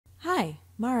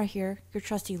Mara here, your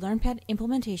trusty LearnPad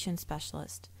implementation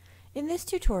specialist. In this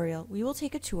tutorial, we will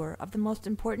take a tour of the most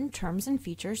important terms and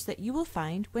features that you will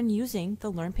find when using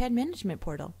the LearnPad management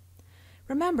portal.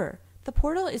 Remember, the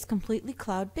portal is completely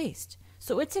cloud-based,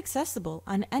 so it's accessible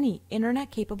on any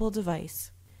internet-capable device.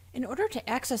 In order to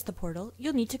access the portal,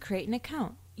 you'll need to create an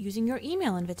account using your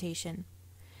email invitation.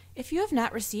 If you have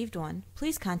not received one,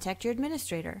 please contact your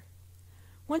administrator.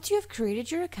 Once you have created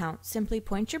your account, simply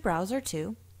point your browser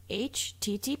to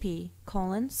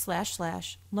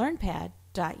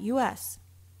http://learnpad.us.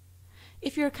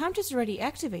 If your account is already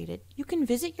activated, you can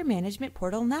visit your management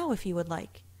portal now if you would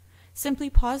like. Simply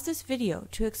pause this video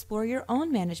to explore your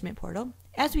own management portal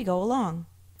as we go along.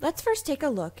 Let's first take a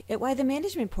look at why the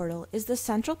management portal is the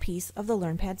central piece of the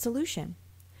LearnPad solution.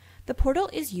 The portal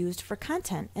is used for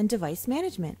content and device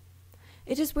management.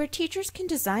 It is where teachers can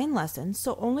design lessons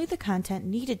so only the content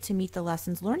needed to meet the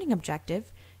lesson's learning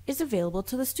objective is available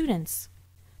to the students.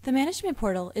 The management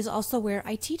portal is also where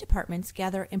IT departments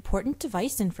gather important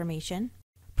device information,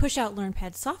 push out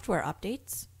LearnPad software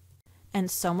updates, and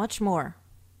so much more.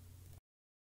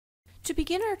 To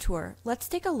begin our tour, let's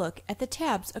take a look at the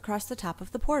tabs across the top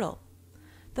of the portal.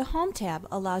 The Home tab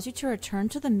allows you to return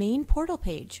to the main portal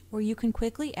page where you can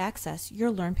quickly access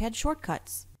your LearnPad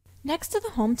shortcuts. Next to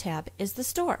the Home tab is the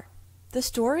Store. The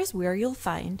Store is where you'll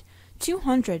find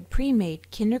 200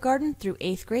 pre-made kindergarten through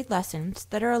 8th grade lessons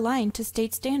that are aligned to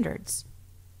state standards.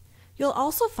 You'll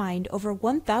also find over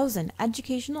 1,000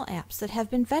 educational apps that have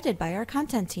been vetted by our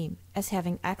content team as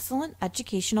having excellent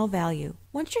educational value.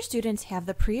 Once your students have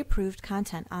the pre-approved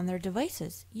content on their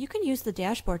devices, you can use the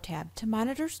Dashboard tab to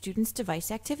monitor students' device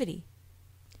activity.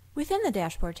 Within the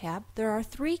Dashboard tab, there are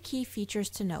 3 key features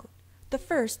to note. The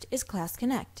first is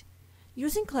ClassConnect.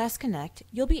 Using ClassConnect,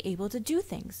 you'll be able to do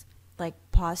things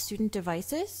like pause student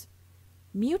devices,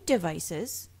 mute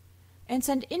devices, and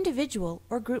send individual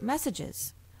or group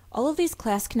messages. All of these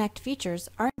ClassConnect features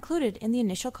are included in the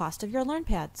initial cost of your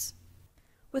LearnPads.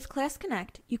 With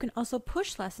ClassConnect, you can also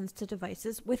push lessons to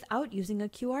devices without using a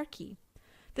QR key.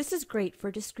 This is great for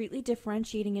discreetly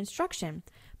differentiating instruction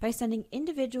by sending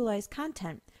individualized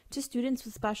content to students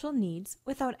with special needs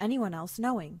without anyone else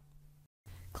knowing.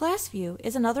 Class View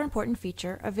is another important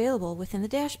feature available within the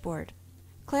dashboard.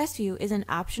 Class View is an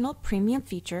optional premium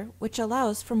feature which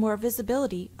allows for more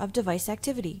visibility of device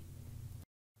activity.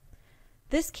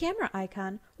 This camera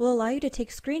icon will allow you to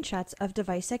take screenshots of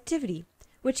device activity,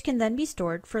 which can then be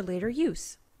stored for later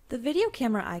use. The video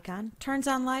camera icon turns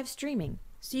on live streaming,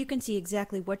 so you can see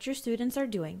exactly what your students are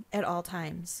doing at all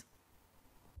times.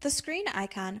 The screen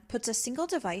icon puts a single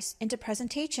device into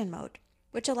presentation mode,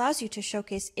 which allows you to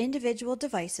showcase individual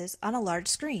devices on a large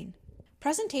screen.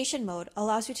 Presentation mode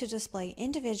allows you to display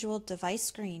individual device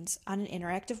screens on an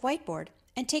interactive whiteboard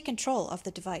and take control of the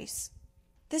device.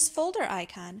 This folder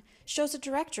icon shows a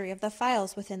directory of the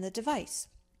files within the device.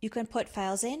 You can put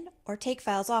files in or take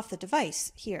files off the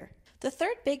device here. The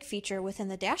third big feature within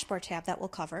the Dashboard tab that we'll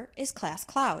cover is Class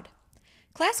Cloud.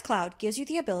 Class Cloud gives you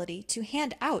the ability to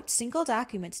hand out single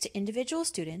documents to individual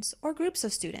students or groups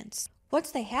of students.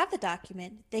 Once they have the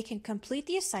document, they can complete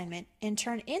the assignment and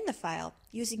turn in the file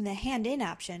using the Hand In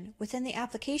option within the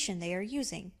application they are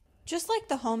using. Just like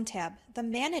the Home tab, the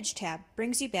Manage tab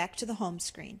brings you back to the home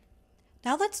screen.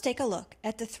 Now let's take a look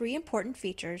at the 3 important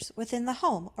features within the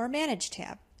Home or Manage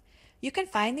tab. You can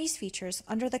find these features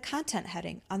under the Content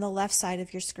heading on the left side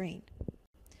of your screen.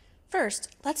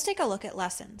 First, let's take a look at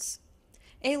lessons.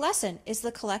 A lesson is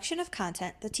the collection of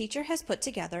content the teacher has put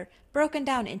together broken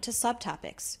down into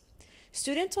subtopics.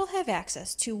 Students will have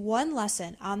access to one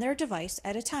lesson on their device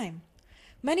at a time.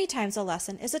 Many times a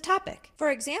lesson is a topic. For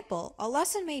example, a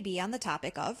lesson may be on the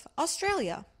topic of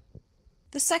Australia.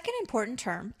 The second important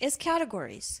term is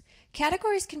categories.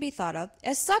 Categories can be thought of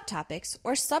as subtopics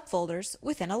or subfolders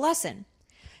within a lesson.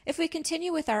 If we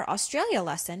continue with our Australia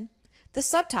lesson, the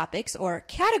subtopics or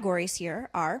categories here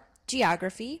are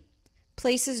geography,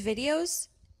 places videos,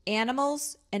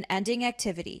 animals, and ending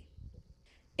activity.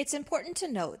 It's important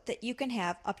to note that you can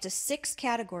have up to 6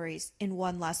 categories in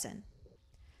one lesson.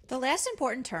 The last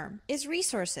important term is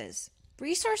resources.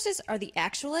 Resources are the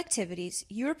actual activities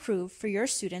you approve for your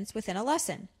students within a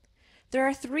lesson. There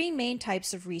are 3 main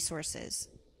types of resources.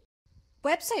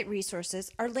 Website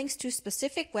resources are links to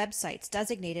specific websites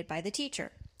designated by the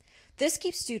teacher. This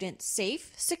keeps students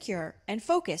safe, secure, and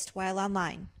focused while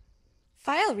online.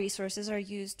 File resources are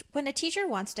used when a teacher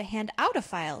wants to hand out a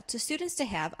file to students to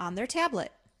have on their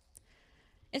tablet.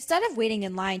 Instead of waiting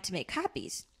in line to make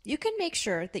copies, you can make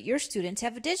sure that your students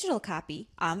have a digital copy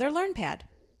on their LearnPad.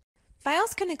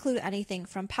 Files can include anything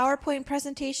from PowerPoint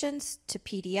presentations to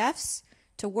PDFs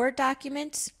to Word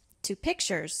documents to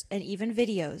pictures and even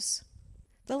videos.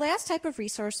 The last type of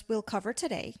resource we'll cover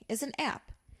today is an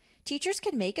app. Teachers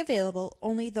can make available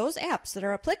only those apps that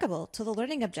are applicable to the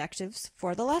learning objectives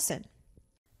for the lesson.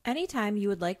 Anytime you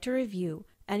would like to review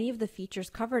any of the features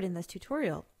covered in this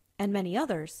tutorial, and many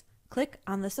others, click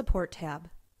on the Support tab.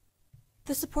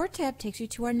 The Support tab takes you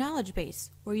to our knowledge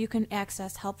base, where you can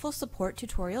access helpful support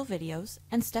tutorial videos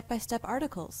and step-by-step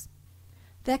articles.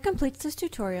 That completes this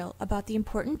tutorial about the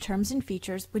important terms and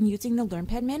features when using the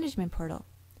LearnPad Management Portal.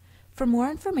 For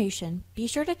more information, be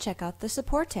sure to check out the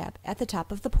Support tab at the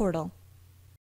top of the portal.